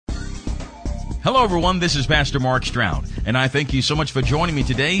Hello, everyone. This is Pastor Mark Stroud, and I thank you so much for joining me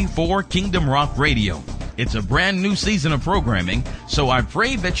today for Kingdom Rock Radio. It's a brand new season of programming, so I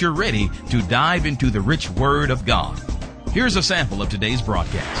pray that you're ready to dive into the rich Word of God. Here's a sample of today's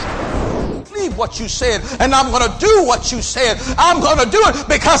broadcast. Believe what you said, and I'm going to do what you said. I'm going to do it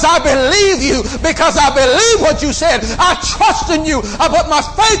because I believe you, because I believe what you said. I trust in you. I put my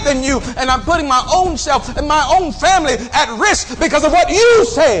faith in you, and I'm putting my own self and my own family at risk because of what you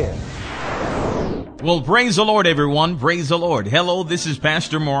said. Well, praise the Lord, everyone. Praise the Lord. Hello, this is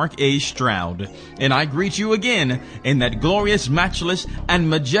Pastor Mark A. Stroud, and I greet you again in that glorious, matchless, and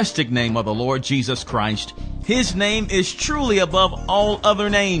majestic name of the Lord Jesus Christ. His name is truly above all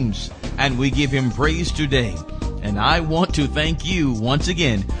other names, and we give him praise today. And I want to thank you once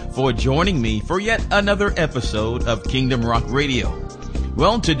again for joining me for yet another episode of Kingdom Rock Radio.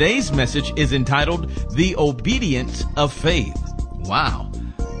 Well, today's message is entitled, The Obedience of Faith. Wow.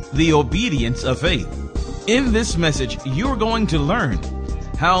 The obedience of faith. In this message, you're going to learn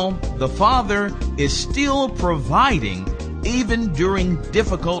how the Father is still providing even during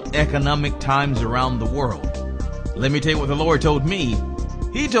difficult economic times around the world. Let me tell you what the Lord told me.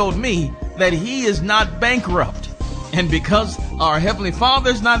 He told me that He is not bankrupt. And because our Heavenly Father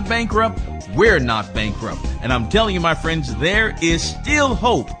is not bankrupt, we're not bankrupt. And I'm telling you, my friends, there is still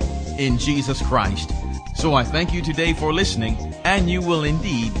hope in Jesus Christ. So I thank you today for listening, and you will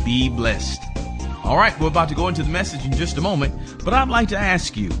indeed be blessed. All right, we're about to go into the message in just a moment, but I'd like to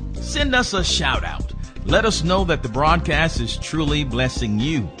ask you, send us a shout out. Let us know that the broadcast is truly blessing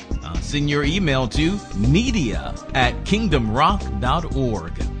you. Send your email to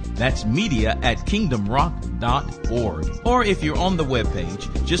media@kingdomrock.org. That's media@kingdomrock.org. Or if you're on the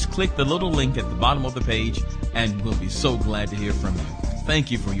webpage, just click the little link at the bottom of the page, and we'll be so glad to hear from you. Thank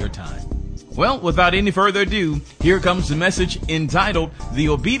you for your time. Well, without any further ado, here comes the message entitled, The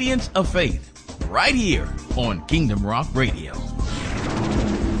Obedience of Faith, right here on Kingdom Rock Radio.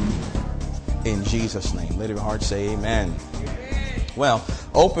 In Jesus' name, let every heart say amen. Well,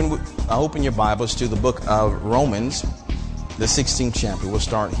 open your Bibles to the book of Romans, the 16th chapter. We'll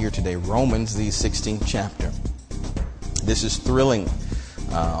start here today. Romans, the 16th chapter. This is thrilling.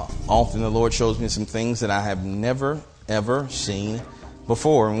 Often the Lord shows me some things that I have never, ever seen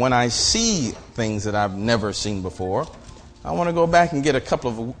before. And when I see things that I've never seen before, I want to go back and get a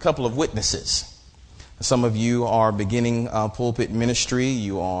couple of witnesses. Some of you are beginning pulpit ministry.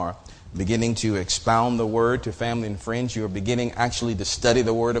 You are beginning to expound the word to family and friends. You are beginning actually to study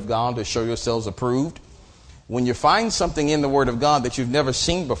the word of God to show yourselves approved. When you find something in the word of God that you've never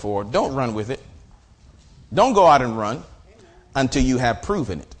seen before, don't run with it. Don't go out and run until you have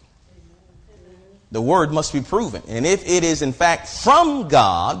proven it. The word must be proven. And if it is in fact from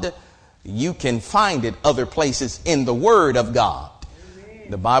God, you can find it other places in the word of God.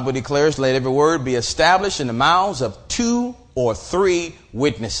 The Bible declares, let every word be established in the mouths of 2 or 3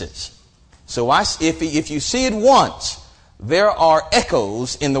 witnesses. So if you see it once, there are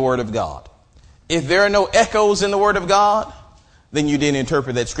echoes in the word of God. If there are no echoes in the word of God, then you didn't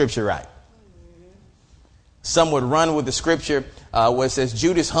interpret that scripture right. Some would run with the scripture where it says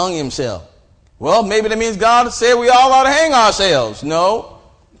Judas hung himself. Well, maybe that means God said we all ought to hang ourselves. No.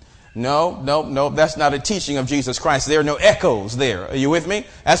 That's not a teaching of Jesus Christ. There are no echoes there. Are you with me?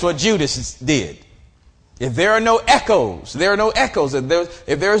 That's what Judas did. If there are no echoes,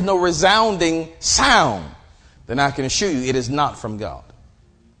 if there is no resounding sound, then I can assure you it is not from God.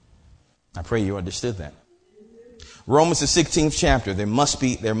 I pray you understood that. Romans the 16th chapter, there must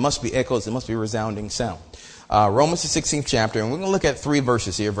be echoes, there must be resounding sound. Romans the 16th chapter, and we're going to look at 3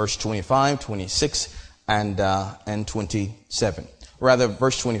 verses here, verse 25, 26, and 27. Rather,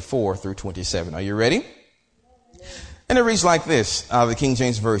 verse 24 through 27. Are you ready? And it reads like this, out of the King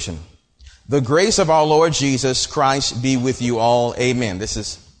James Version. The grace of our Lord Jesus Christ be with you all. Amen. This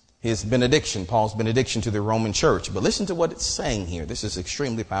is his benediction, Paul's benediction to the Roman church. But listen to what it's saying here. This is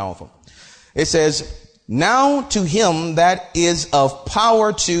extremely powerful. It says, now to him that is of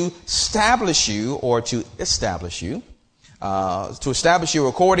power to establish you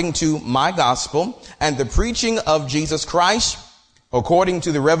according to my gospel and the preaching of Jesus Christ, according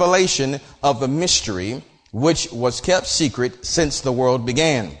to the revelation of the mystery, which was kept secret since the world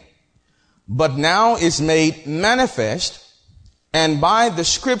began, but now is made manifest, and by the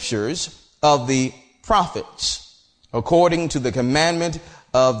scriptures of the prophets, according to the commandment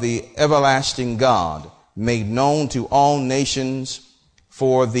of the everlasting God, made known to all nations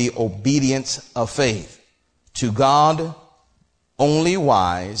for the obedience of faith. To God only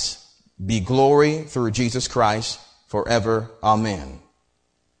wise be glory through Jesus Christ forever. Amen.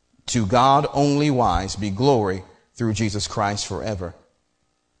 To God only wise be glory through Jesus Christ forever.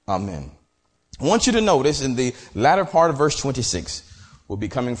 Amen. I want you to notice in the latter part of verse 26, we'll be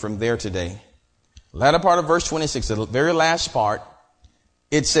coming from there today. Latter part of verse 26, the very last part,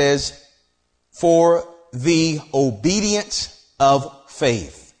 it says, for the obedience of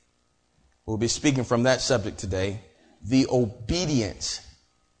faith. We'll be speaking from that subject today. The obedience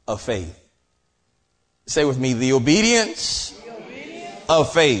of faith. Say with me, the obedience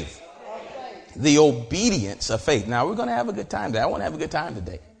of faith. The obedience of faith. Now we're going to have a good time today. I want to have a good time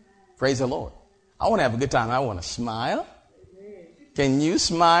today. Praise the Lord. I want to have a good time. I want to smile. Can you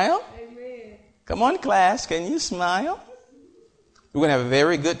smile? Come on, class. Can you smile? We're going to have a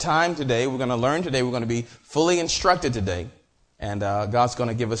very good time today. We're going to learn today. We're going to be fully instructed today. And God's going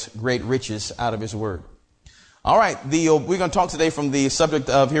to give us great riches out of his word. All right. We're going to talk today from the subject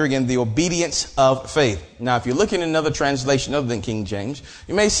of, here again, the obedience of faith. Now, if you're looking at another translation other than King James,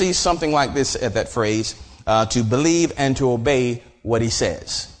 you may see something like this at that phrase, to believe and to obey what he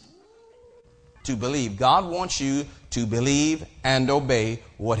says. To believe. God wants you to believe and obey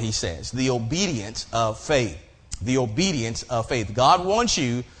what he says. The obedience of faith. The obedience of faith. God wants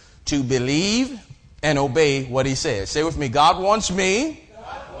you to believe and obey what he says. Say with me, God wants me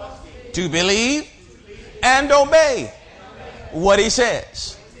to believe and obey what he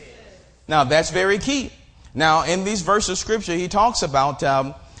says. Now, that's very key. Now, in these verses of scripture, he talks about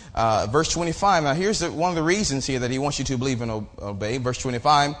verse 25. Now, here's one of the reasons here that he wants you to believe and obey. Verse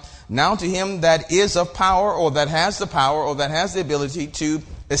 25. Now to him that is of power, or that has the power, or that has the ability to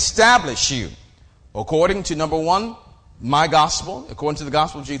establish you, according to, number one, my gospel, according to the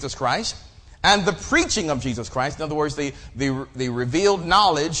gospel of Jesus Christ, and the preaching of Jesus Christ. In other words, the revealed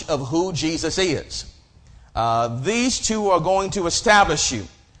knowledge of who Jesus is. These two are going to establish you.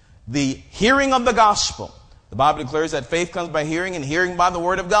 The hearing of the gospel. The Bible declares that faith comes by hearing, and hearing by the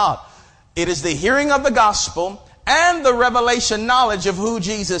word of God. It is the hearing of the gospel and the revelation knowledge of who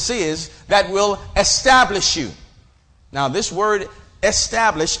Jesus is that will establish you. Now, this word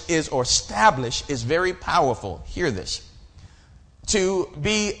establish is very powerful. Hear this. To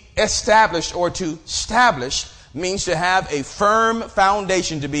be established or to establish means to have a firm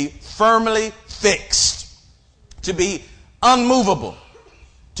foundation, to be firmly fixed, to be unmovable,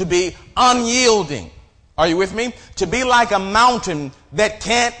 to be unyielding. Are you with me? To be like a mountain that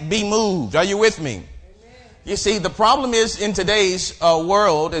can't be moved. Are you with me? You see, the problem is in today's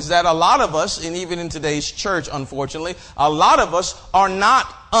world is that a lot of us, and even in today's church, unfortunately, a lot of us are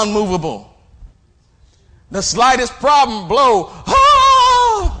not unmovable. The slightest problem, blow,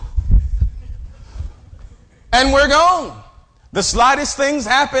 ah! And we're gone. The slightest things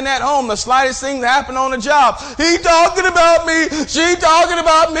happen at home. The slightest things happen on the job. He talking about me. She talking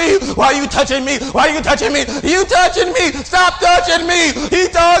about me. Why are you touching me? Why are you touching me? You touching me. Stop touching me. He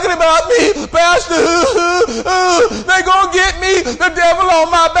talking about me. Pastor, they gonna get me. The devil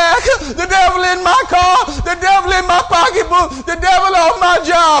on my back. The devil in my car. The devil in my pocketbook. The devil on my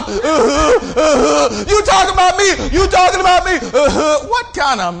job. You talking about me. You talking about me. What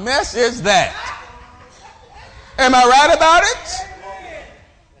kind of mess is that? Am I right about it?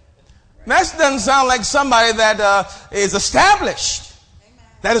 That doesn't sound like somebody that is established,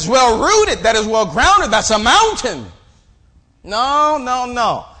 that is well rooted, that is well grounded. That's a mountain.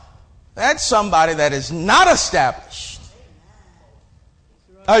 No. That's somebody that is not established.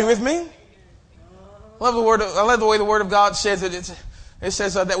 Are you with me? I love the way the Word of God says it. It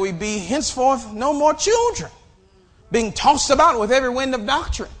says that we be henceforth no more children, being tossed about with every wind of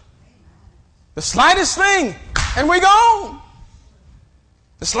doctrine. The slightest thing, and we're gone.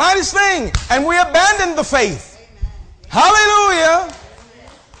 The slightest thing, and we abandon the faith. Hallelujah.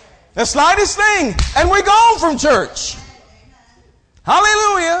 The slightest thing, and we're gone from church.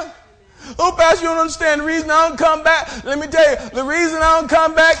 Hallelujah. Oh, Pastor, you don't understand the reason I don't come back. Let me tell you, the reason I don't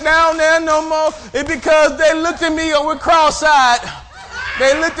come back down there no more is because they looked at me with cross-eyed.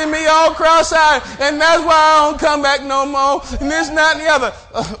 They looked at me all cross-eyed, and that's why I don't come back no more. And this, not, and the other.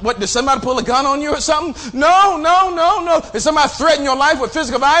 What, did somebody pull a gun on you or something? No. Did somebody threaten your life with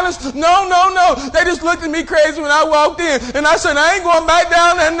physical violence? No. They just looked at me crazy when I walked in, and I said, I ain't going back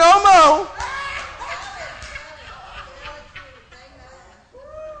down there no more.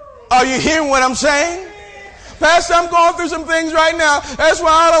 Are you hearing what I'm saying? Pastor, I'm going through some things right now. That's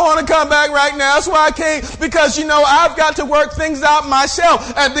why I don't want to come back right now. That's why I can't. Because, I've got to work things out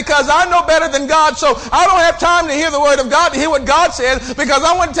myself. And because I know better than God. So I don't have time to hear the word of God, to hear what God says. Because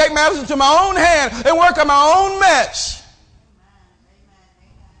I want to take matters into my own hand and work on my own mess.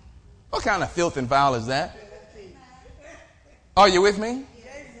 What kind of filth and foul is that? Are you with me?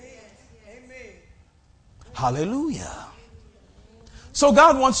 Hallelujah. So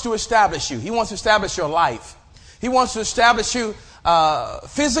God wants to establish you. He wants to establish your life. He wants to establish you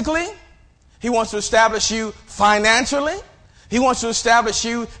physically. He wants to establish you financially. He wants to establish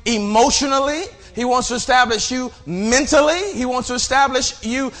you emotionally. He wants to establish you mentally. He wants to establish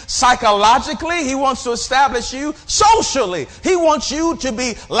you psychologically. He wants to establish you socially. He wants you to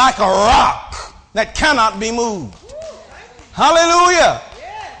be like a rock that cannot be moved. Hallelujah.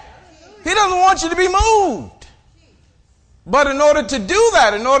 He doesn't want you to be moved. But in order to do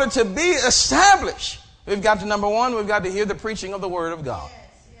that, in order to be established, we've got to, number one, we've got to hear the preaching of the Word of God.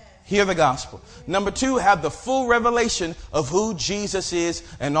 Hear the gospel. Number two, have the full revelation of who Jesus is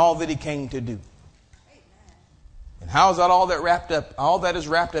and all that he came to do. And how is that all that wrapped up? All that is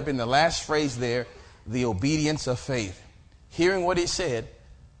wrapped up in the last phrase there, the obedience of faith. Hearing what he said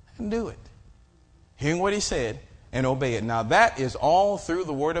and do it. Hearing what he said and obey it. Now that is all through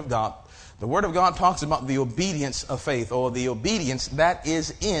the Word of God. The Word of God talks about the obedience of faith, or the obedience that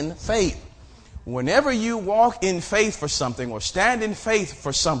is in faith. Whenever you walk in faith for something or stand in faith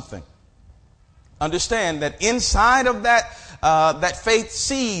for something, understand that inside of that faith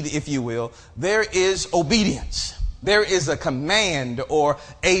seed, if you will, there is obedience. There is a command or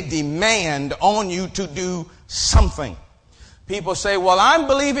a demand on you to do something. People say, well, I'm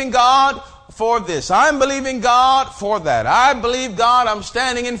believing God for this. I'm believing God for that. I believe God. I'm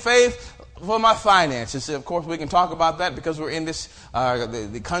standing in faith for my finances. Of course, we can talk about that because we're in this,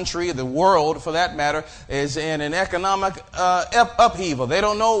 the country, the world, for that matter, is in an economic upheaval. They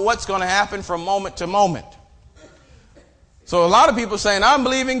don't know what's going to happen from moment to moment. So a lot of people saying, I'm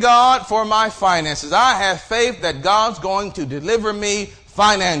believing God for my finances. I have faith that God's going to deliver me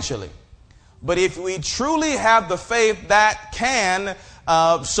financially. But if we truly have the faith that can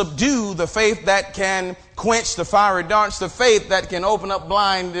subdue, the faith that can quench the fiery darts, the faith that can open up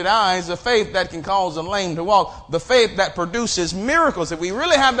blinded eyes, the faith that can cause the lame to walk, the faith that produces miracles. If we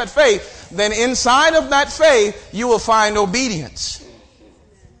really have that faith, then inside of that faith, you will find obedience.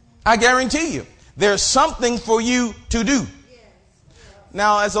 I guarantee you, there's something for you to do.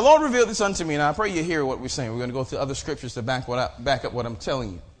 Now, as the Lord revealed this unto me, and I pray you hear what we're saying. We're going to go through other scriptures to back up what I'm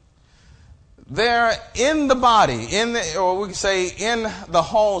telling you. There in the body, or we can say in the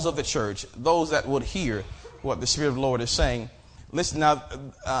halls of the church, those that would hear what the Spirit of the Lord is saying. Listen now,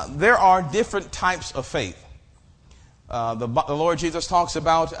 there are different types of faith. The Lord Jesus talks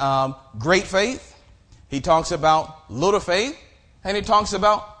about great faith. He talks about little faith. And he talks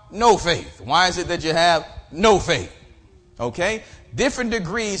about no faith. Why is it that you have no faith? Okay? Different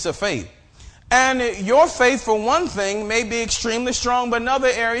degrees of faith. And your faith, for one thing, may be extremely strong, but another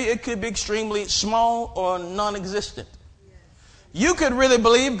area, it could be extremely small or non-existent. You could really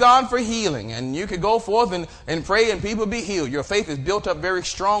believe God for healing, and you could go forth and pray and people be healed. Your faith is built up very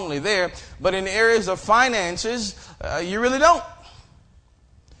strongly there, but in areas of finances, you really don't.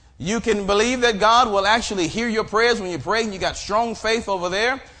 You can believe that God will actually hear your prayers when you pray, and you got strong faith over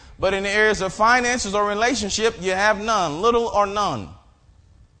there, but in the areas of finances or relationship, you have none, little or none.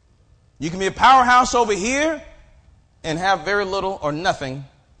 You can be a powerhouse over here and have very little or nothing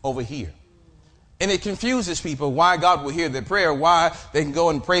over here. And it confuses people why God will hear their prayer, why they can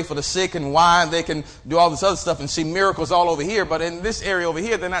go and pray for the sick, and why they can do all this other stuff and see miracles all over here. But in this area over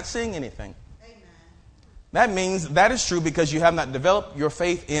here, they're not seeing anything. Amen. That means that is true because you have not developed your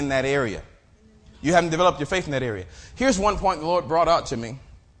faith in that area. You haven't developed your faith in that area. Here's one point the Lord brought out to me.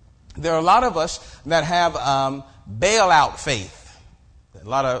 There are a lot of us that have bailout faith. A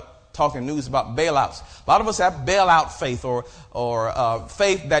lot of talking news about bailouts. A lot of us have bailout faith or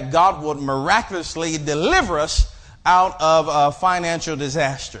faith that God would miraculously deliver us out of a financial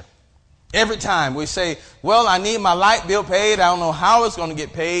disaster. Every time we say, well, I need my light bill paid. I don't know how it's going to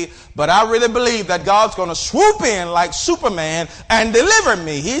get paid, but I really believe that God's going to swoop in like Superman and deliver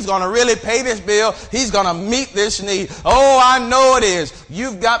me. He's going to really pay this bill. He's going to meet this need. Oh, I know it is.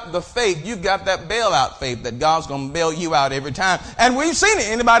 You've got the faith. You've got that bailout faith that God's going to bail you out every time. And we've seen it.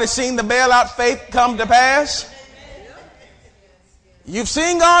 Anybody seen the bailout faith come to pass? You've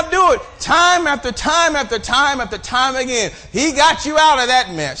seen God do it time after time after time after time again. He got you out of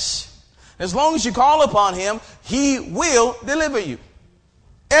that mess. As long as you call upon him, he will deliver you.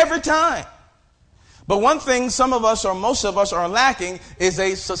 Every time. But one thing some of us or most of us are lacking is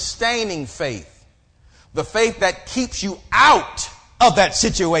a sustaining faith. The faith that keeps you out of that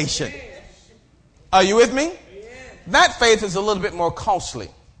situation. Are you with me? That faith is a little bit more costly.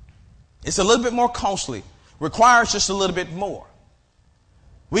 It's a little bit more costly. Requires just a little bit more.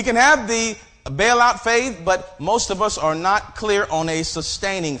 We can have the bailout faith, but most of us are not clear on a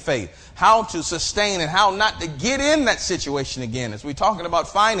sustaining faith. How to sustain and how not to get in that situation again. As we're talking about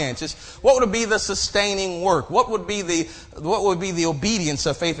finances, what would be the sustaining work? What would be the obedience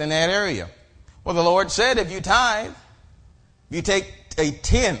of faith in that area? Well, the Lord said, if you tithe, you take a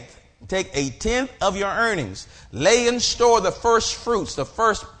tenth take a tenth of your earnings, lay in store the first fruits, the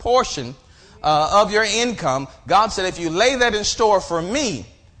first portion of your income. God said, if you lay that in store for me,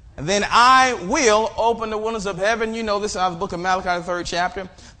 then I will open the windows of heaven. You know this out of the book of Malachi, the 3rd chapter.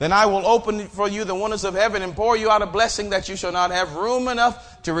 Then I will open for you the windows of heaven and pour you out a blessing that you shall not have room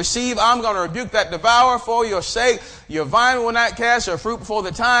enough to receive. I'm going to rebuke that devourer for your sake. Your vine will not cast her fruit before the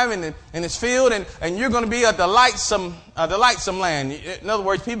time in its field, and you're going to be a delightsome land. In other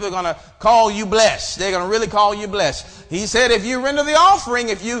words, people are going to call you blessed. They're going to really call you blessed. He said, if you render the offering,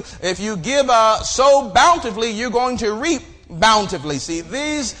 if you give so bountifully, you're going to reap bountifully. See,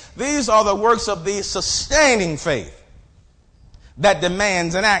 these are the works of the sustaining faith that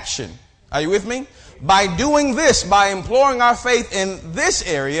demands an action. Are you with me? By doing this, by imploring our faith in this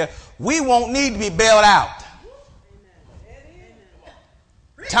area, we won't need to be bailed out.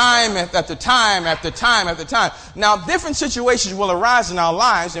 Time after time after time after time. Now, different situations will arise in our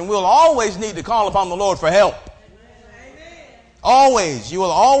lives, and we'll always need to call upon the Lord for help. Always. You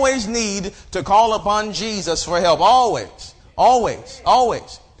will always need to call upon Jesus for help. Always. Always.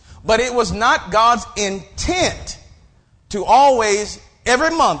 Always. But it was not God's intent to always,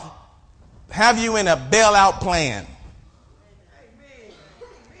 every month, have you in a bailout plan.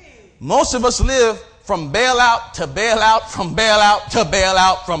 Most of us live from bailout to bailout, from bailout to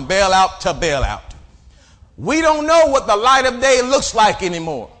bailout, from bailout to bailout. We don't know what the light of day looks like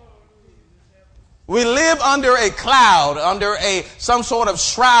anymore. We live under a cloud, under some sort of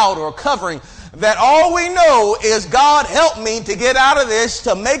shroud or covering, that all we know is, God, help me to get out of this,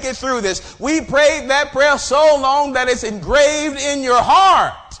 to make it through this. We prayed that prayer so long that it's engraved in your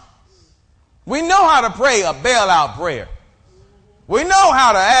heart. We know how to pray a bailout prayer. We know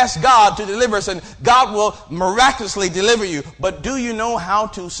how to ask God to deliver us, and God will miraculously deliver you. But do you know how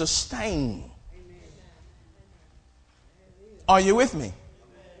to sustain? Are you with me?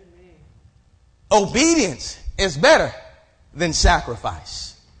 Obedience is better than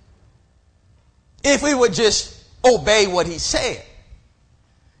sacrifice. If we would just obey what he said.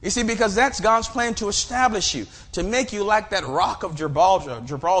 You see, because that's God's plan to establish you, to make you like that rock of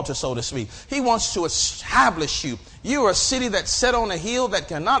Gibraltar, so to speak. He wants to establish you. You are a city that's set on a hill that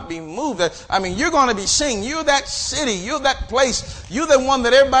cannot be moved. You're going to be seen. You're that city. You're that place. You're the one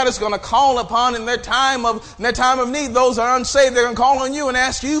that everybody's going to call upon in their time of need. Those that are unsaved, they're going to call on you and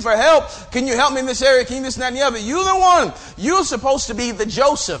ask you for help. Can you help me in this area? Can you this, that, and the other? You're the one. You're supposed to be the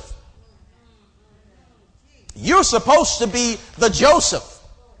Joseph. You're supposed to be the Joseph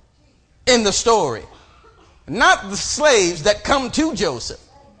in the story, not the slaves that come to Joseph.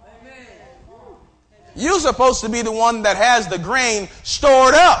 You're supposed to be the one that has the grain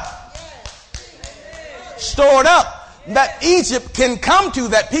stored up, that Egypt can come to,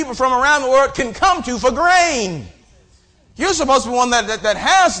 that people from around the world can come to for grain. You're supposed to be one that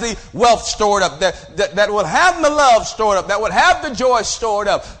has the wealth stored up, that will have the love stored up, that will have the joy stored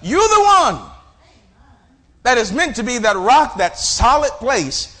up. You're the one that is meant to be that rock, that solid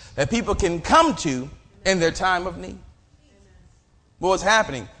place that people can come to in their time of need. But what's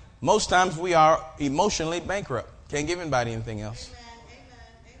happening? Most times we are emotionally bankrupt. Can't give anybody anything else.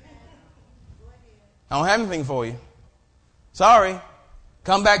 I don't have anything for you. Sorry.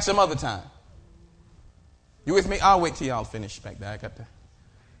 Come back some other time. You with me? I'll wait till y'all finish back there. I got to.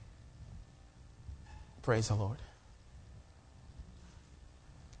 Praise the Lord.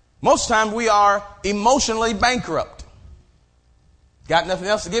 Most times we are emotionally bankrupt. Got nothing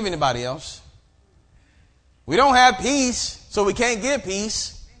else to give anybody else. We don't have peace, so we can't give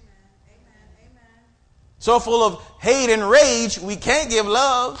peace. So full of hate and rage, we can't give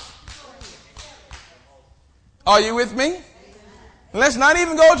love. Are you with me? Let's not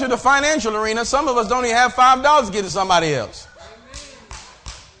even go to the financial arena. Some of us don't even have $5 to give to somebody else.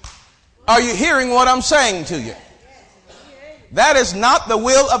 Are you hearing what I'm saying to you? That is not the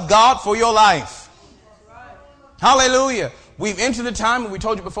will of God for your life. Hallelujah. We've entered the time, and we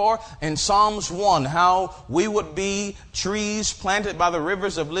told you before, in Psalms 1, how we would be trees planted by the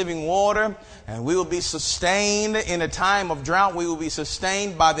rivers of living water, and we will be sustained in a time of drought. We will be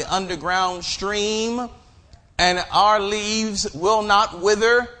sustained by the underground stream, and our leaves will not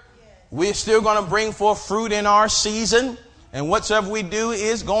wither. We're still going to bring forth fruit in our season, and whatsoever we do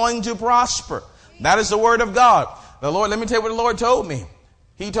is going to prosper. That is the word of God. The Lord, let me tell you what the Lord told me.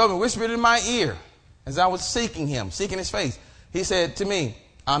 He told me, whispered in my ear as I was seeking him, seeking his face. He said to me,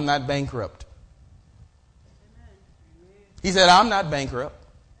 I'm not bankrupt. He said, I'm not bankrupt.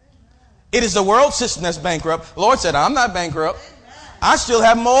 It is the world system that's bankrupt. The Lord said, I'm not bankrupt. I still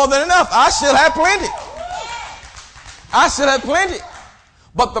have more than enough. I still have plenty. I still have plenty.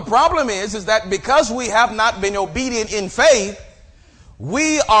 But the problem is that because we have not been obedient in faith,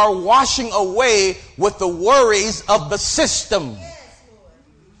 We are washing away with the worries of the system.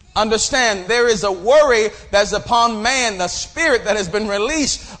 Understand, there is a worry that's upon man, the spirit that has been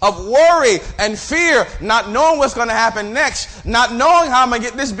released of worry and fear, not knowing what's going to happen next, not knowing how I'm going to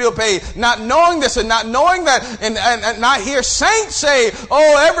get this bill paid, not knowing this and not knowing that, and I hear saints say,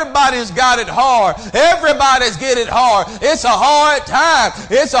 oh, everybody's got it hard. Everybody's get it hard. It's a hard time.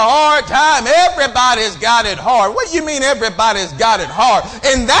 It's a hard time. Everybody's got it hard. What do you mean everybody's got it hard?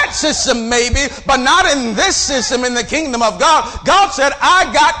 In that system maybe, but not in this system in the kingdom of God. God said,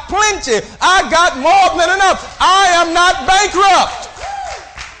 I got plenty. I got more than enough. I am not bankrupt.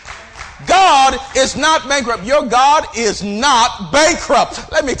 God is not bankrupt. Your God is not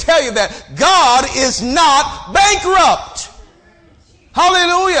bankrupt. Let me tell you that. God is not bankrupt.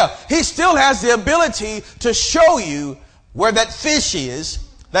 Hallelujah. He still has the ability to show you where that fish is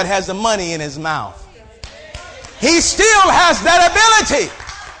that has the money in his mouth. He still has that ability.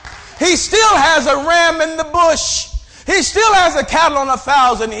 He still has a ram in the bush. He still has a cattle on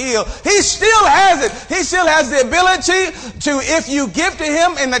 1,000 hill. He still has it. He still has the ability to, if you give to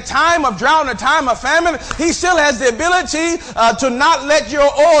him in the time of drought, in the time of famine, he still has the ability to not let your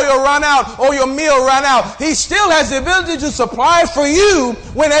oil run out or your meal run out. He still has the ability to supply for you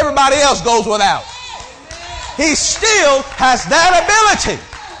when everybody else goes without. He still has that ability.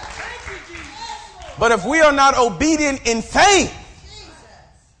 But if we are not obedient in faith,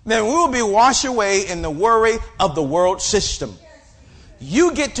 then we will be washed away in the worry of the world system.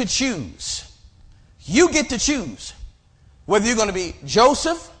 You get to choose. You get to choose whether you're going to be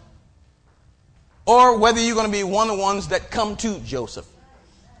Joseph or whether you're going to be one of the ones that come to Joseph.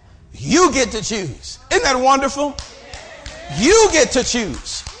 You get to choose. Isn't that wonderful? You get to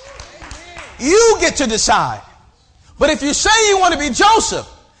choose. You get to decide. But if you say you want to be Joseph,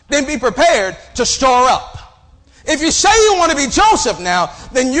 then be prepared to store up. If you say you want to be Joseph now,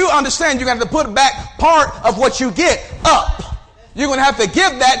 then you understand you're going to have to put back part of what you get up. You're going to have to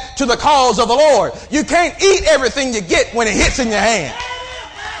give that to the cause of the Lord. You can't eat everything you get when it hits in your hand.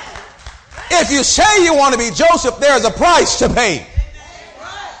 If you say you want to be Joseph, there's a price to pay.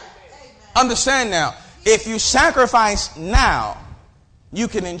 Understand now, if you sacrifice now, you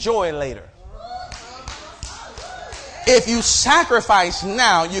can enjoy later. If you sacrifice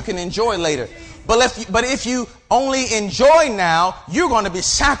now, you can enjoy later. But if you only enjoy now, you're going to be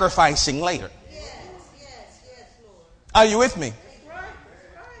sacrificing later. Are you with me?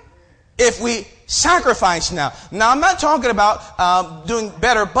 If we sacrifice now. Now, I'm not talking about doing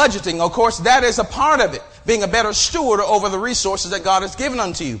better budgeting. Of course, that is a part of it. Being a better steward over the resources that God has given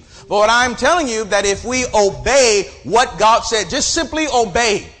unto you. But what I'm telling you, that if we obey what God said, just simply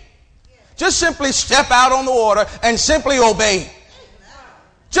obey. Just simply step out on the water and simply obey.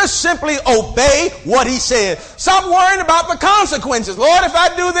 Just simply obey what he said. Stop worrying about the consequences. Lord, if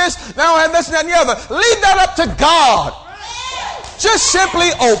I do this, now I have this and that and the other. Leave that up to God. Just simply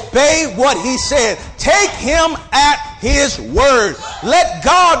obey what he said. Take him at his word. Let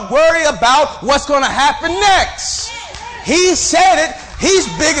God worry about what's going to happen next. He said it. He's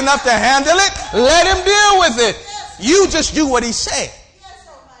big enough to handle it. Let him deal with it. You just do what he said.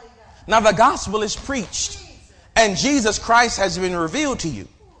 Now the gospel is preached and Jesus Christ has been revealed to you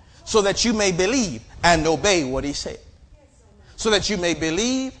so that you may believe and obey what he said. So that you may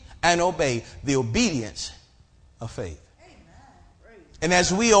believe and obey, the obedience of faith. And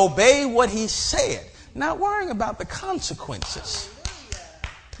as we obey what he said, not worrying about the consequences.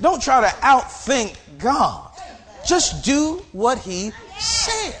 Don't try to outthink God. Just do what he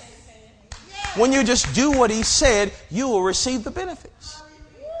said. When you just do what he said, you will receive the benefits.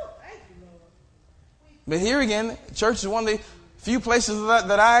 But here again, church is one of the few places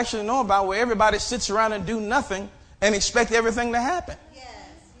that I actually know about where everybody sits around and do nothing and expect everything to happen.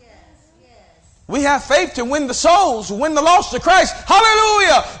 We have faith to win the souls, win the lost to Christ.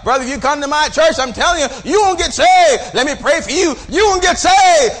 Hallelujah. Brother, if you come to my church, I'm telling you, you won't get saved. Let me pray for you. You won't get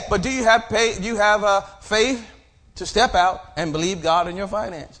saved. But do you have faith to step out and believe God in your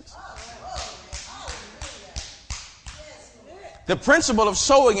finances? The principle of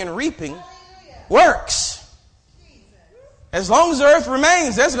sowing and reaping works. As long as the earth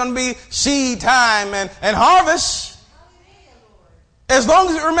remains, there's going to be seed time and harvest. As long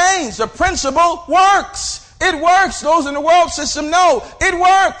as it remains, the principle works. It works. Those in the world system know it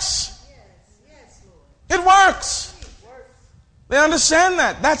works. It works. They understand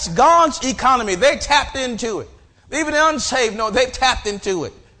that. That's God's economy. They tapped into it. Even the unsaved know they tapped into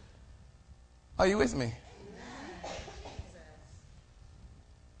it. Are you with me?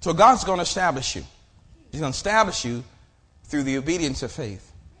 So God's going to establish you. He's going to establish you through the obedience of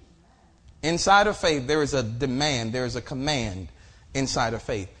faith. Inside of faith, there is a demand. There is a command. inside of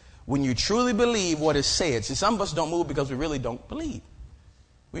faith. When you truly believe what is said. See, some of us don't move because we really don't believe.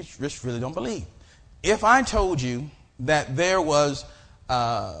 We just really don't believe. If I told you that there was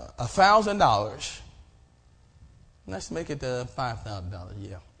 $1,000, let's make it $5,000,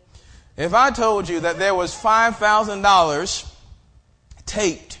 yeah. If I told you that there was $5,000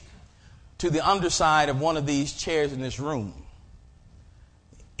 taped to the underside of one of these chairs in this room,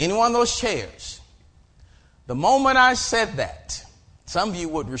 any one of those chairs, the moment I said that, some of you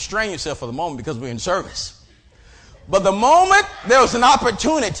would restrain yourself for the moment because we're in service. But the moment there was an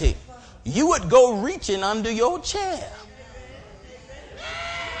opportunity, you would go reaching under your chair.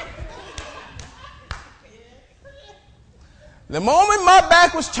 The moment my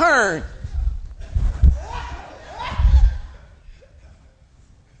back was turned,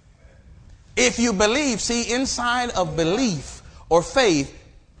 if you believe, see, inside of belief or faith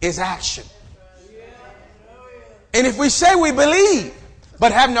is action. And if we say we believe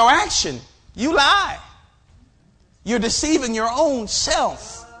but have no action, you lie. You're deceiving your own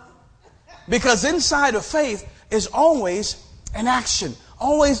self. Because inside of faith is always an action,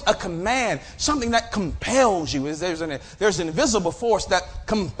 always a command, something that compels you. There's an invisible force that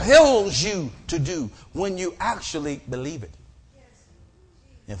compels you to do when you actually believe it.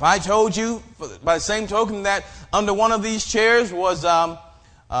 If I told you, by the same token, that under one of these chairs was a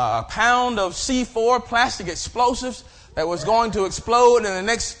pound of C4 plastic explosives that was going to explode in the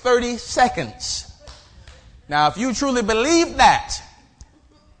next 30 seconds. Now, if you truly believe that,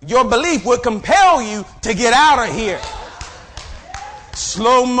 your belief would compel you to get out of here.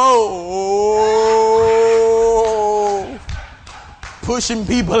 Slow-mo. Pushing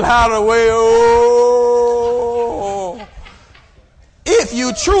people out of the way. Oh. If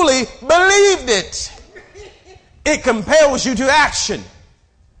you truly believed it, it compels you to action.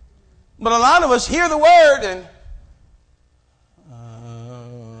 But a lot of us hear the word and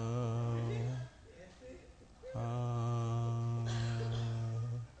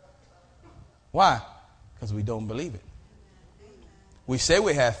why? Because we don't believe it. We say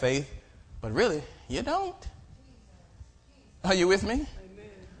we have faith, but really, you don't. Are you with me?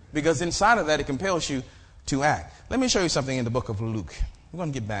 Because inside of that, it compels you to act. Let me show you something in the book of Luke. We're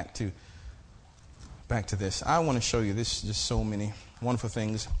going to get back to this. I want to show you this, just so many wonderful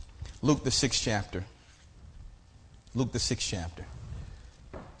things. Luke, the 6th chapter. Luke, the 6th chapter.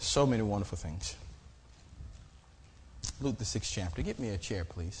 So many wonderful things. Luke, the 6th chapter. Get me a chair,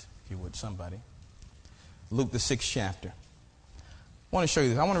 please, if you would, somebody. Luke, the 6th chapter. I want to show you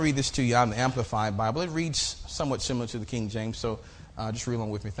this. I want to read this to you out in the Amplified Bible. It reads somewhat similar to the King James, so just read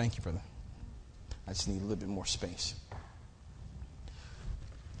along with me. Thank you for that. I just need a little bit more space.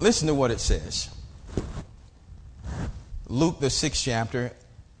 Listen to what it says. Luke, the 6th chapter,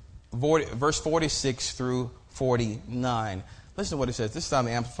 verse 46 through 49. Listen to what it says. This is on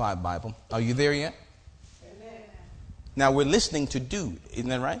the Amplified Bible. Are you there yet? Amen. Now we're listening to do. Isn't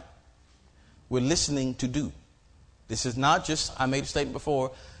that right? We're listening to do. This is not just, I made a statement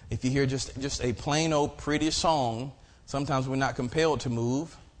before, if you hear just a plain old pretty song, sometimes we're not compelled to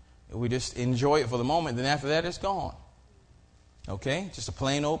move. We just enjoy it for the moment. Then after that, it's gone. Okay? Just a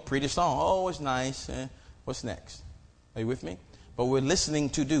plain old pretty song. Oh, it's nice. What's next? Are you with me? But we're listening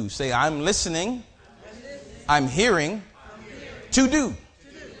to do. Say, I'm listening. I'm hearing. To do.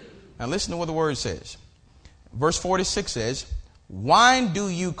 Now listen to what the word says. Verse 46 says, why do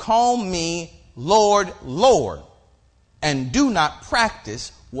you call me Lord, Lord, and do not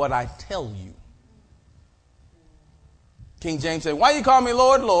practice what I tell you? King James said, why you call me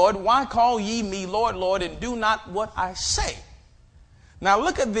Lord, Lord? Why call ye me Lord, Lord, and do not what I say? Now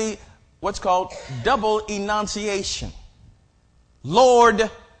look at what's called double enunciation. Lord,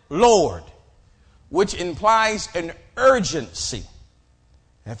 Lord, which implies an urgency.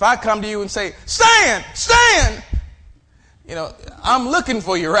 If I come to you and say, stand, stand, I'm looking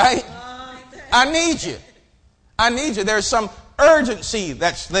for you, right? I need you. I need you. There's some urgency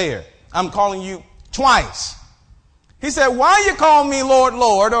that's there. I'm calling you twice. He said, why you call me Lord,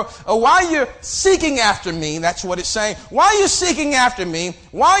 Lord, or why you seeking after me? That's what it's saying. Why are you seeking after me?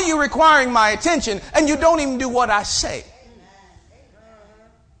 Why are you requiring my attention? And you don't even do what I say.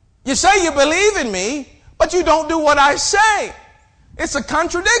 You say you believe in me, but you don't do what I say. It's a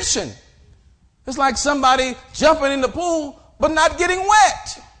contradiction. It's like somebody jumping in the pool, but not getting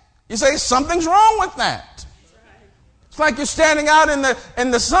wet. You say something's wrong with that. It's like you're standing out in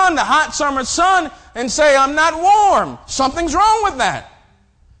the sun, the hot summer sun, and say, I'm not warm. Something's wrong with that.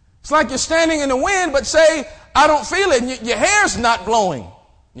 It's like you're standing in the wind, but say, I don't feel it, and your hair's not blowing,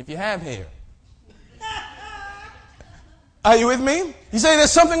 if you have hair. Are you with me? You say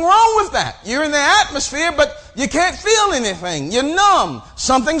there's something wrong with that. You're in the atmosphere, but you can't feel anything. You're numb.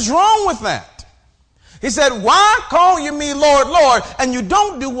 Something's wrong with that. He said, why call you me Lord, Lord, and you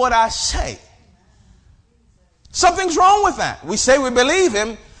don't do what I say? Something's wrong with that. We say we believe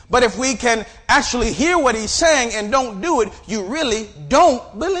him, but if we can actually hear what he's saying and don't do it, you really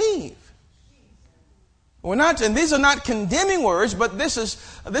don't believe. We're not, and these are not condemning words, but this is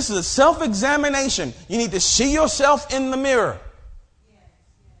a self-examination. You need to see yourself in the mirror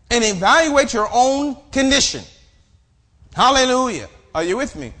and evaluate your own condition. Hallelujah. Are you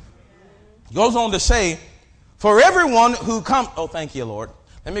with me? Goes on to say, for everyone who comes, oh, thank you, Lord.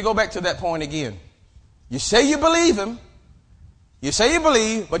 Let me go back to that point again. You say you believe him. You say you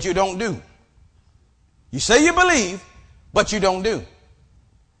believe, but you don't do. You say you believe, but you don't do.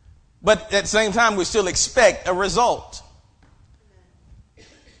 But at the same time, we still expect a result.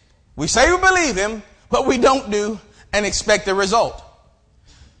 We say we believe him, but we don't do and expect a result.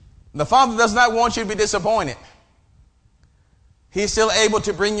 The Father does not want you to be disappointed. He's still able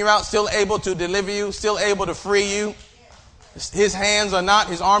to bring you out, still able to deliver you, still able to free you. His arms are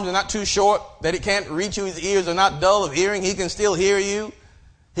not too short that he can't reach you. His ears are not dull of hearing. He can still hear you.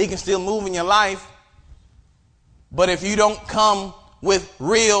 He can still move in your life. But if you don't come with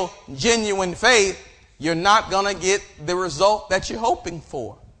real, genuine faith, you're not going to get the result that you're hoping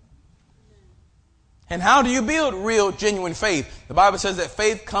for. And how do you build real, genuine faith? The Bible says that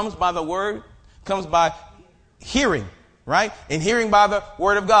faith comes by the word, comes by hearing, right? And hearing by the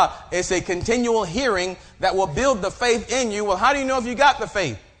word of God. It's a continual hearing that will build the faith in you. Well, how do you know if you got the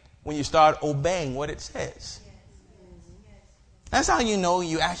faith? When you start obeying what it says. That's how you know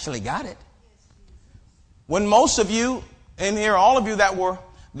you actually got it. When most of you in here, all of you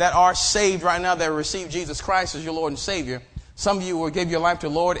that are saved right now, that receive Jesus Christ as your Lord and Savior, some of you will give your life to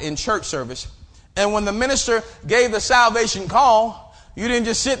the Lord in church service. And when the minister gave the salvation call, you didn't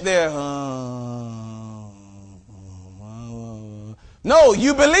just sit there. No,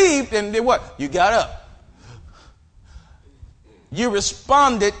 you believed and did what? You got up. You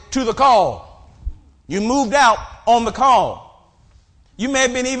responded to the call. You moved out on the call. You may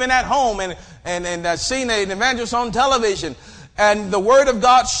have been even at home and seen an evangelist on television, and the word of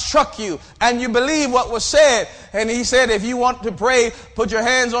God struck you, and you believe what was said. And he said, if you want to pray, put your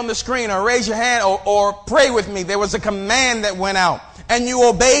hands on the screen or raise your hand or pray with me. There was a command that went out, and you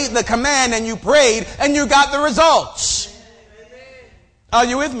obeyed the command and you prayed and you got the results. Are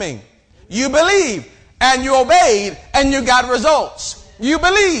you with me? You believed and you obeyed and you got results. You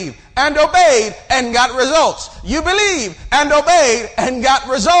believed and obeyed and got results. You believed and obeyed and got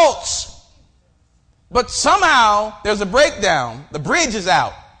results. But somehow there's a breakdown. The bridge is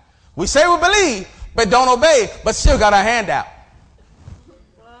out. We say we believe, but don't obey, but still got our hand out.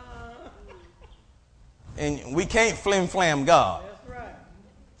 And we can't flim-flam God.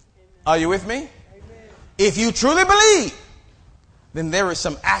 Are you with me? If you truly believe, then there is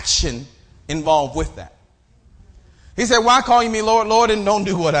some action involved with that. He said, why call you me Lord, Lord, and don't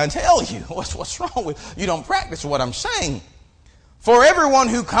do what I tell you? What's wrong with you? Don't practice what I'm saying. For everyone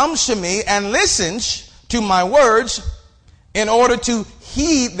who comes to me and listens to my words in order to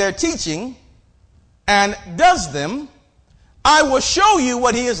heed their teaching and does them, I will show you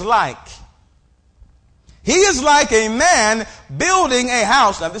what he is like. He is like a man building a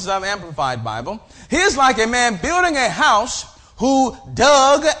house. Now, this is an Amplified Bible. He is like a man building a house who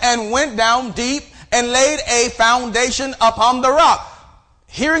dug and went down deep and laid a foundation upon the rock.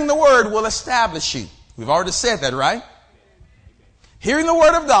 Hearing the word will establish you. We've already said that, right? Hearing the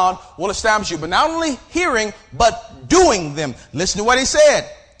word of God will establish you. But not only hearing, but doing them. Listen to what he said.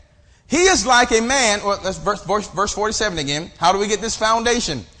 He is like a man, or let's verse 47 again. How do we get this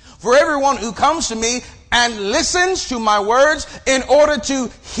foundation? For everyone who comes to me and listens to my words in order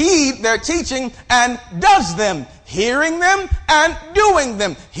to heed their teaching and does them. Hearing them and doing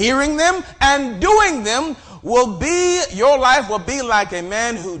them. Hearing them and doing them your life will be like a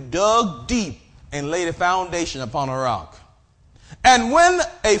man who dug deep and laid a foundation upon a rock. And when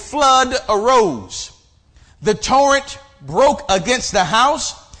a flood arose, the torrent broke against the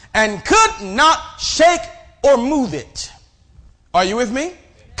house and could not shake or move it. Are you with me?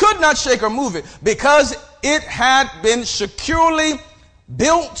 Could not shake or move it because it had been securely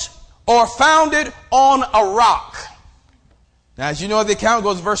built or founded on a rock. Now, as you know, the account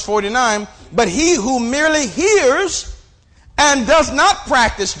goes verse 49. But he who merely hears and does not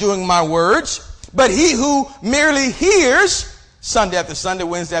practice doing my words, but he who merely hears, Sunday after Sunday,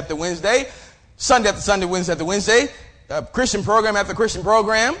 Wednesday after Wednesday, Sunday after Sunday, Wednesday after Wednesday, Christian program after Christian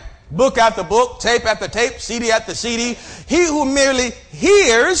program, book after book, tape after tape, CD after CD. He who merely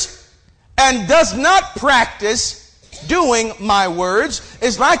hears and does not practice doing my words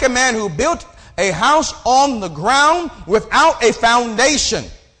is like a man who built a house on the ground without a foundation,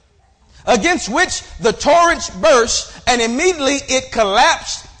 against which the torrents burst, and immediately it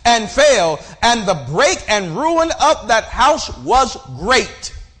collapsed and fell, and the break and ruin of that house was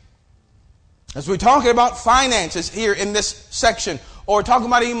great. As we're talking about finances here in this section, or talking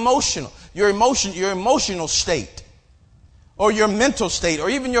about your emotional state, or your mental state, or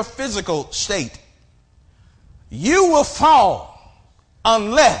even your physical state, you will fall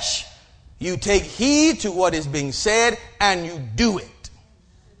unless you take heed to what is being said and you do it.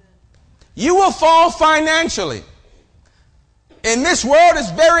 You will fall financially. In this world, it's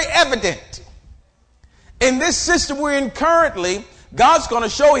very evident. In this system we're in currently, God's going to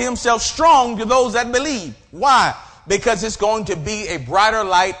show himself strong to those that believe. Why? Because it's going to be a brighter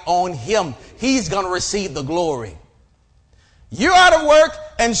light on him. He's going to receive the glory. You're out of work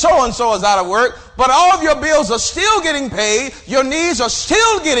and so is out of work, but all of your bills are still getting paid. Your needs are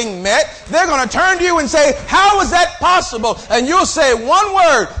still getting met. They're going to turn to you and say, how is that possible? And you'll say one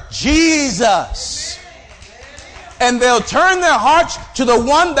word, Jesus. And they'll turn their hearts to the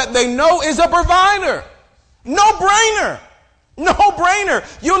one that they know is a provider. No brainer. No brainer.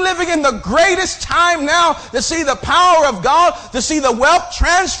 You're living in the greatest time now to see the power of God, to see the wealth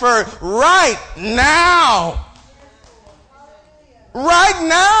transfer right now. Right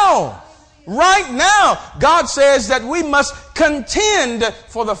now. Right now. God says that we must contend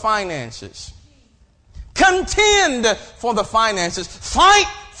for the finances. Contend for the finances. Fight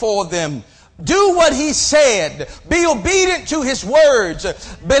for them. Do what he said. Be obedient to his words.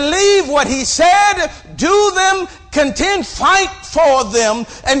 Believe what he said. Do them. Contend. Fight for them.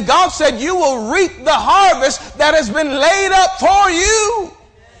 And God said you will reap the harvest that has been laid up for you.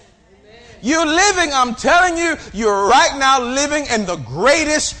 You're living, I'm telling you, you're right now living in the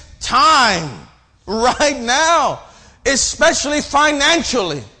greatest time. Right now. Especially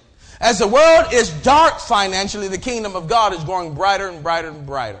financially. As the world is dark financially, the kingdom of God is growing brighter and brighter and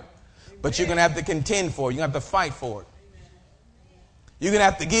brighter. But you're going to have to contend for it. You're going to have to fight for it. You're going to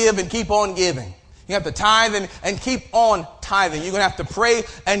have to give and keep on giving. You have to tithe and keep on tithing. You're going to have to pray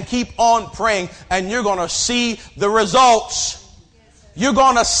and keep on praying. And you're going to see the results. You're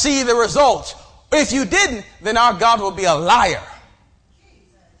going to see the results. If you didn't, then our God will be a liar.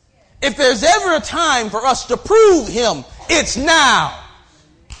 If there's ever a time for us to prove him, it's now.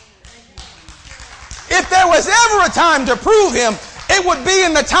 If there was ever a time to prove him, it would be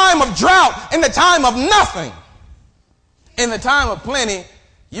in the time of drought, in the time of nothing. In the time of plenty,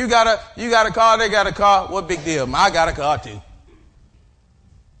 you got a car, they got a car. What big deal? I got a car too.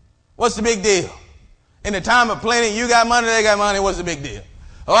 What's the big deal? In the time of plenty, you got money, they got money. What's the big deal?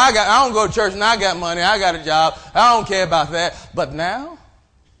 Oh, I don't go to church and I got money. I got a job. I don't care about that. But now,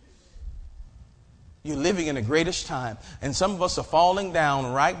 you're living in the greatest time. And some of us are falling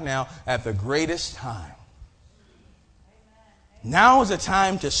down right now at the greatest time. Now is the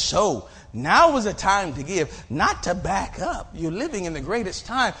time to sow. Now is the time to give, not to back up. You're living in the greatest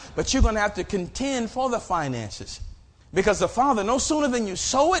time, but you're going to have to contend for the finances. Because the Father, no sooner than you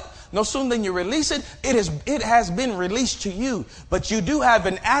sow it, no sooner than you release it, it has been released to you. But you do have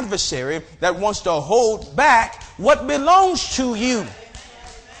an adversary that wants to hold back what belongs to you.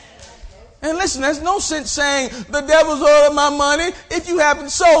 And listen, there's no sense saying the devil's all of my money if you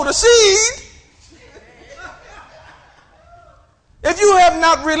haven't sowed a seed. If you have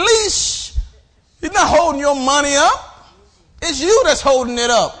not released, you're not holding your money up. It's you that's holding it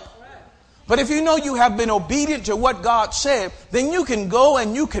up. But if you know you have been obedient to what God said, then you can go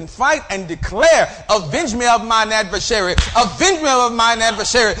and you can fight and declare, avenge me of mine adversary, avenge me of mine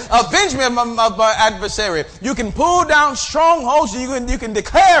adversary, avenge me of my adversary. You can pull down strongholds. You can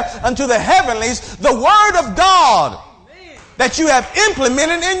declare unto the heavenlies the word of God that you have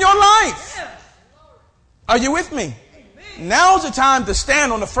implemented in your life. Are you with me? Now is the time to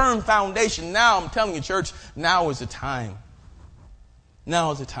stand on a firm foundation. Now, I'm telling you, church, now is the time.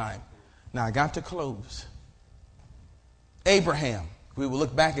 Now is the time. Now, I got to close. Abraham. We will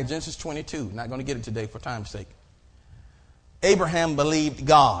look back at Genesis 22. Not going to get it today for time's sake. Abraham believed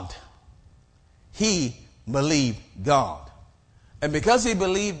God. He believed God. And because he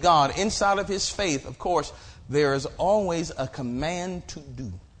believed God, inside of his faith, of course, there is always a command to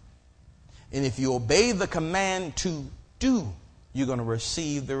do. And if you obey the command to do, you're going to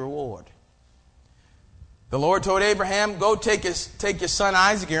receive the reward. The Lord told Abraham, go take your son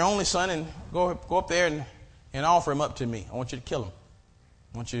Isaac, your only son, and go up there and offer him up to me. I want you to kill him.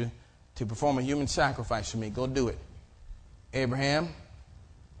 I want you to perform a human sacrifice for me. Go do it. Abraham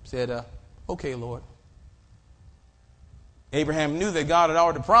said, okay, Lord. Abraham knew that God had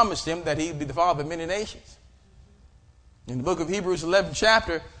already promised him that he would be the father of many nations. In the book of Hebrews 11th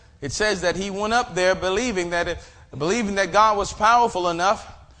chapter, it says that he went up there believing that God was powerful enough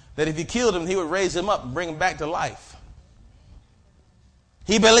that if he killed him, he would raise him up and bring him back to life.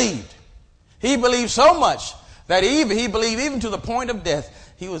 He believed. He believed so much that he believed even to the point of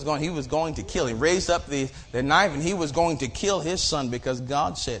death, he was going to kill him. Raised up the knife and he was going to kill his son because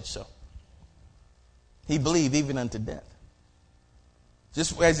God said so. He believed even unto death.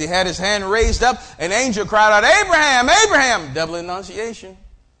 Just as he had his hand raised up, an angel cried out, Abraham, Abraham! Double enunciation.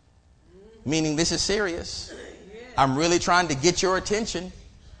 Meaning this is serious. I'm really trying to get your attention.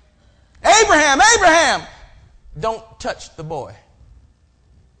 Abraham, Abraham! Don't touch the boy.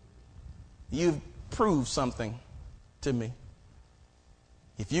 You've proved something to me.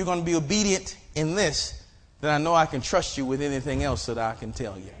 If you're going to be obedient in this, then I know I can trust you with anything else that I can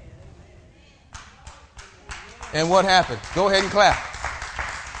tell you. And what happened? Go ahead and clap.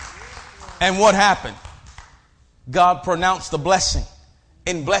 And what happened? God pronounced the blessing.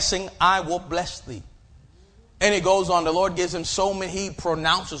 In blessing, I will bless thee. And it goes on. The Lord gives him so many. He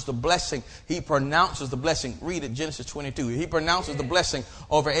pronounces the blessing. He pronounces the blessing. Read it, Genesis 22. He pronounces the blessing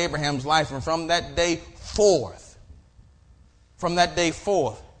over Abraham's life. And from that day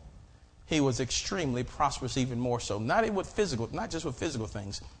forth, he was extremely prosperous, even more so. Not just with physical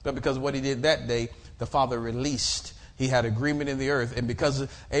things, but because of what he did that day, the Father released. He had agreement in the earth. And because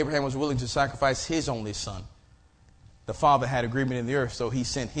Abraham was willing to sacrifice his only son, the Father had agreement in the earth, so he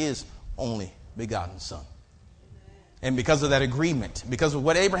sent his only begotten son. And because of that agreement, because of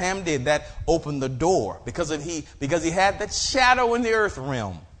what Abraham did, that opened the door. Because he had that shadow in the earth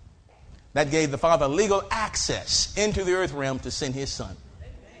realm, that gave the Father legal access into the earth realm to send his son.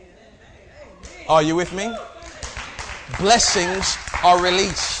 Are you with me? Blessings are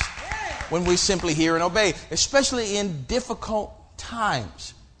released when we simply hear and obey, especially in difficult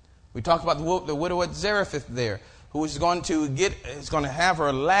times. We talked about the widow at Zarephath there, who is going to have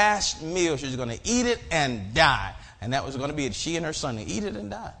her last meal. She's going to eat it and die. And that was going to be it. She and her son, they eat it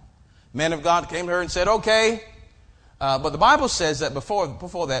and die. Man of God came to her and said, okay. But the Bible says that before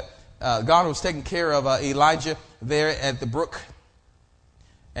that, God was taking care of Elijah there at the brook.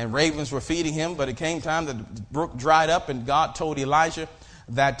 And ravens were feeding him. But it came time that the brook dried up. And God told Elijah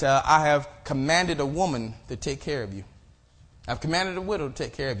that I have commanded a woman to take care of you. I've commanded a widow to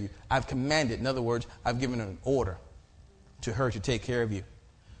take care of you. I've commanded, in other words, I've given an order to her to take care of you.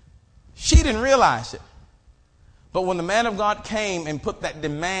 She didn't realize it. But when the man of God came and put that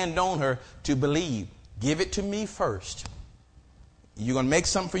demand on her to believe, give it to me first. You're going to make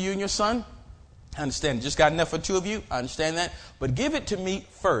something for you and your son? I understand. Just got enough for two of you? I understand that. But give it to me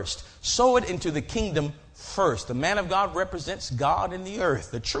first. Sow it into the kingdom first. The man of God represents God in the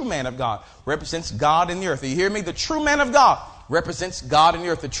earth. The true man of God represents God in the earth. You hear me? The true man of God represents God in the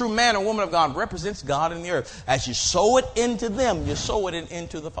earth. The true man or woman of God represents God in the earth. As you sow it into them, you sow it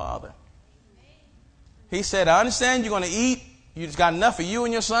into the Father. He said, I understand you're going to eat. You just got enough for you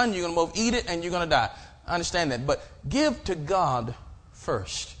and your son. You're going to both eat it and you're going to die. I understand that. But give to God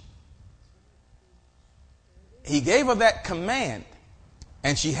first. He gave her that command.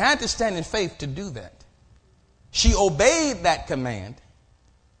 And she had to stand in faith to do that. She obeyed that command.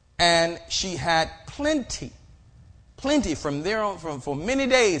 And she had plenty from there on, for many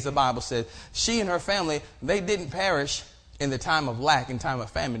days, the Bible says. She and her family, they didn't perish in the time of lack, in time of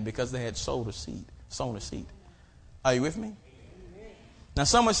famine, because they had sown a seed. Are you with me? Now,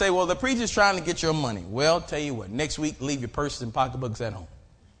 some would say, well, the preacher's trying to get your money. Well, tell you what, next week, leave your purses and pocketbooks at home.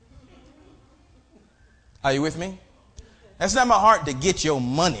 Are you with me? That's not my heart to get your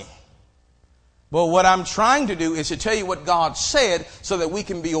money. But what I'm trying to do is to tell you what God said so that we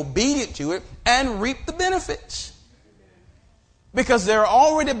can be obedient to it and reap the benefits. Because there are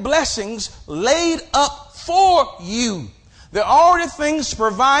already blessings laid up for you. There are already things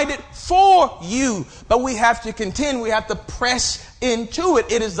provided for you. But we have to contend. We have to press into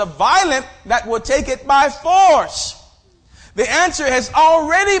it. It is the violent that will take it by force. The answer has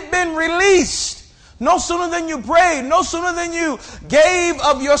already been released. No sooner than you prayed, no sooner than you gave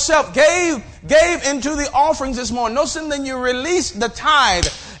of yourself, gave into the offerings this morning, no sooner than you released the tithe.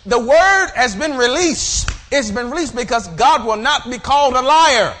 The word has been released. It's been released because God will not be called a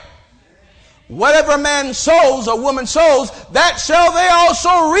liar. Whatever man sows or woman sows, that shall they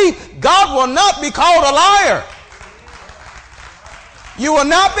also reap. God will not be called a liar. You will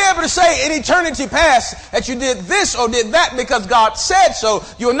not be able to say in eternity past that you did this or did that because God said so.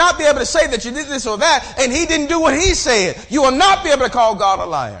 You will not be able to say that you did this or that and he didn't do what he said. You will not be able to call God a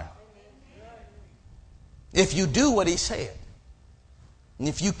liar. If you do what he said, and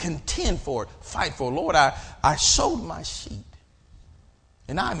if you contend for it, fight for it. Lord, I sowed my seed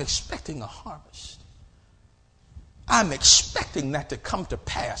and I'm expecting a harvest. I'm expecting that to come to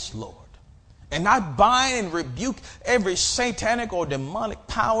pass, Lord. And I bind and rebuke every satanic or demonic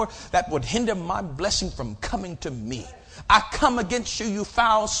power that would hinder my blessing from coming to me. I come against you, you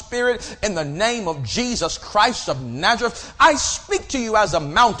foul spirit, in the name of Jesus Christ of Nazareth. I speak to you as a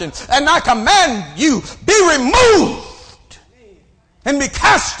mountain, and I command you, be removed and be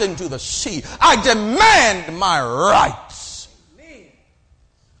cast into the sea. I demand my rights.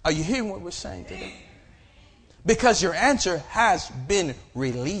 Are you hearing what we're saying today? Because your answer has been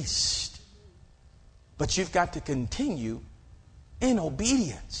released. But you've got to continue in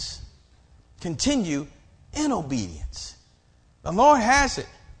obedience. Continue in obedience. The Lord has it.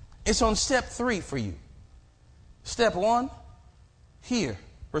 It's on step 3 for you. Step 1, hear,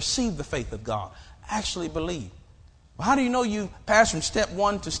 receive the faith of God. Actually believe. Well, how do you know you pass from step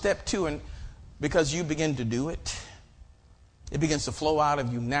 1 to step 2? And because you begin to do it. It begins to flow out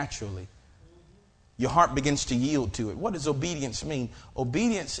of you naturally. Your heart begins to yield to it. What does obedience mean?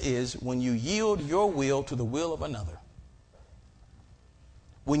 Obedience is when you yield your will to the will of another.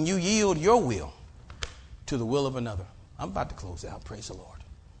 When you yield your will to the will of another. I'm about to close out. Praise the Lord.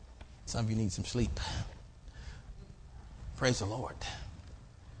 Some of you need some sleep. Praise the Lord.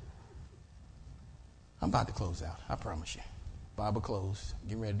 I'm about to close out. I promise you. Bible closed.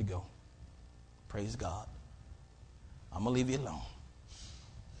 Get ready to go. Praise God. I'm going to leave you alone.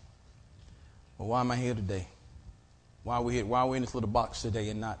 Well, why am I here today? Why are we here? Why are we in this little box today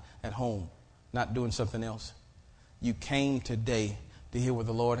and not at home, not doing something else? You came today to hear what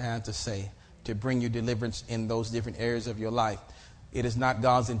the Lord had to say, to bring you deliverance in those different areas of your life. It is not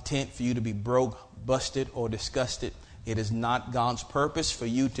God's intent for you to be broke, busted, or disgusted. It is not God's purpose for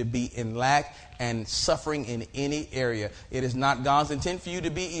you to be in lack and suffering in any area. It is not God's intent for you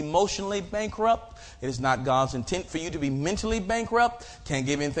to be emotionally bankrupt. It is not God's intent for you to be mentally bankrupt. Can't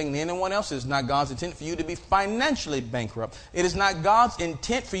give anything to anyone else. It is not God's intent for you to be financially bankrupt. It is not God's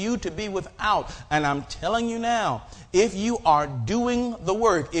intent for you to be without. And I'm telling you now, if you are doing the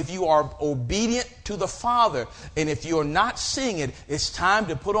work, if you are obedient to the Father, and if you're not seeing it, it's time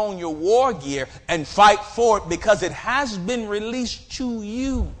to put on your war gear and fight for it, because it has been released to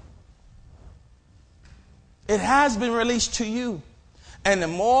you. It has been released to you. And the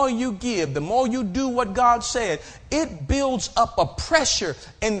more you give, the more you do what God said, it builds up a pressure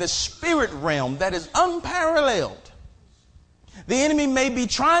in the spirit realm that is unparalleled. The enemy may be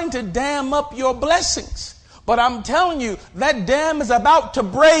trying to dam up your blessings, but I'm telling you, that dam is about to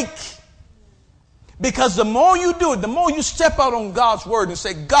break. Because the more you do it, the more you step out on God's word and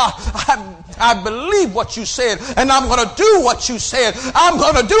say, God, I believe what you said, and I'm going to do what you said. I'm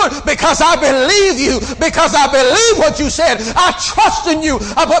going to do it because I believe you, because I believe what you said. I trust in you.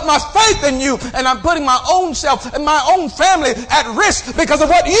 I put my faith in you, and I'm putting my own self and my own family at risk because of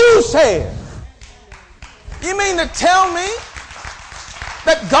what you said. You mean to tell me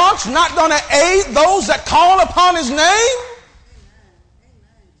that God's not going to aid those that call upon his name?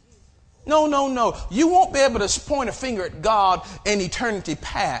 No. You won't be able to point a finger at God in eternity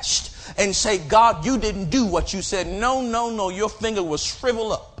past and say, God, you didn't do what you said. No. Your finger will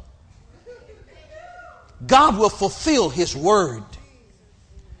shrivel up. God will fulfill his word.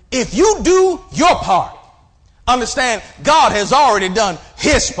 If you do your part, understand God has already done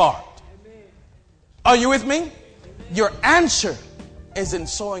his part. Are you with me? Your answer is in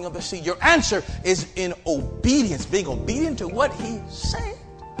sowing of the seed. Your answer is in obedience, being obedient to what he said.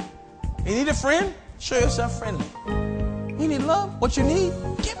 You need a friend? Show yourself friendly. You need love? What you need?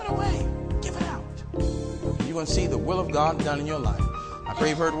 Give it away. Give it out. You're going to see the will of God done in your life. I pray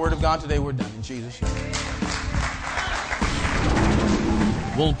you've heard the word of God today. We're done in Jesus' name.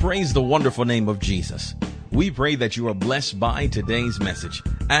 Well, praise the wonderful name of Jesus. We pray that you are blessed by today's message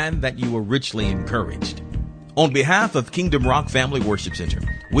and that you are richly encouraged. On behalf of Kingdom Rock Family Worship Center,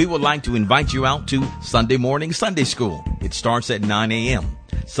 we would like to invite you out to Sunday morning Sunday school. It starts at 9 a.m.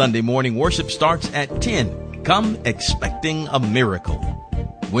 Sunday morning worship starts at 10. Come expecting a miracle.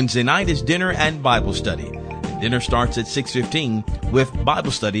 Wednesday night is dinner and Bible study. Dinner starts at 6:15 with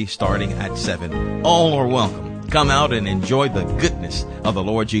Bible study starting at 7. All are welcome. Come out and enjoy the goodness of the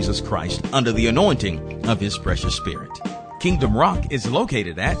Lord Jesus Christ under the anointing of his precious Spirit. Kingdom Rock is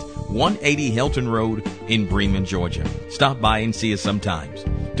located at 180 Hilton Road in Bremen, Georgia. Stop by and see us sometimes.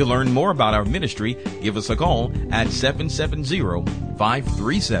 To learn more about our ministry, give us a call at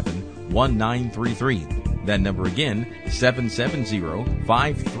 770-537-1933. That number again,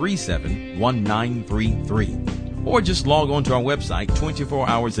 770-537-1933. Or just log on to our website 24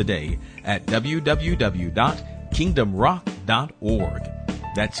 hours a day at www.kingdomrock.org.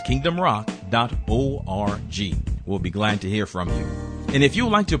 That's kingdomrock.org. We'll be glad to hear from you. And if you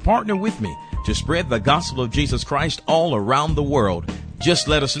would like to partner with me to spread the gospel of Jesus Christ all around the world, just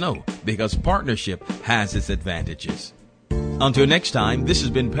let us know, because partnership has its advantages. Until next time, this has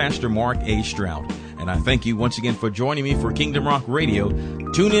been Pastor Mark A. Stroud, and I thank you once again for joining me for Kingdom Rock Radio.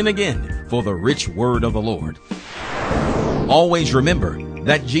 Tune in again for the rich word of the Lord. Always remember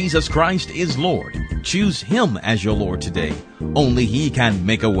that Jesus Christ is Lord. Choose Him as your Lord today. Only He can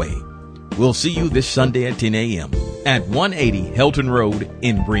make a way. We'll see you this Sunday at 10 a.m. at 180 Helton Road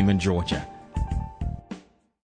in Bremen, Georgia.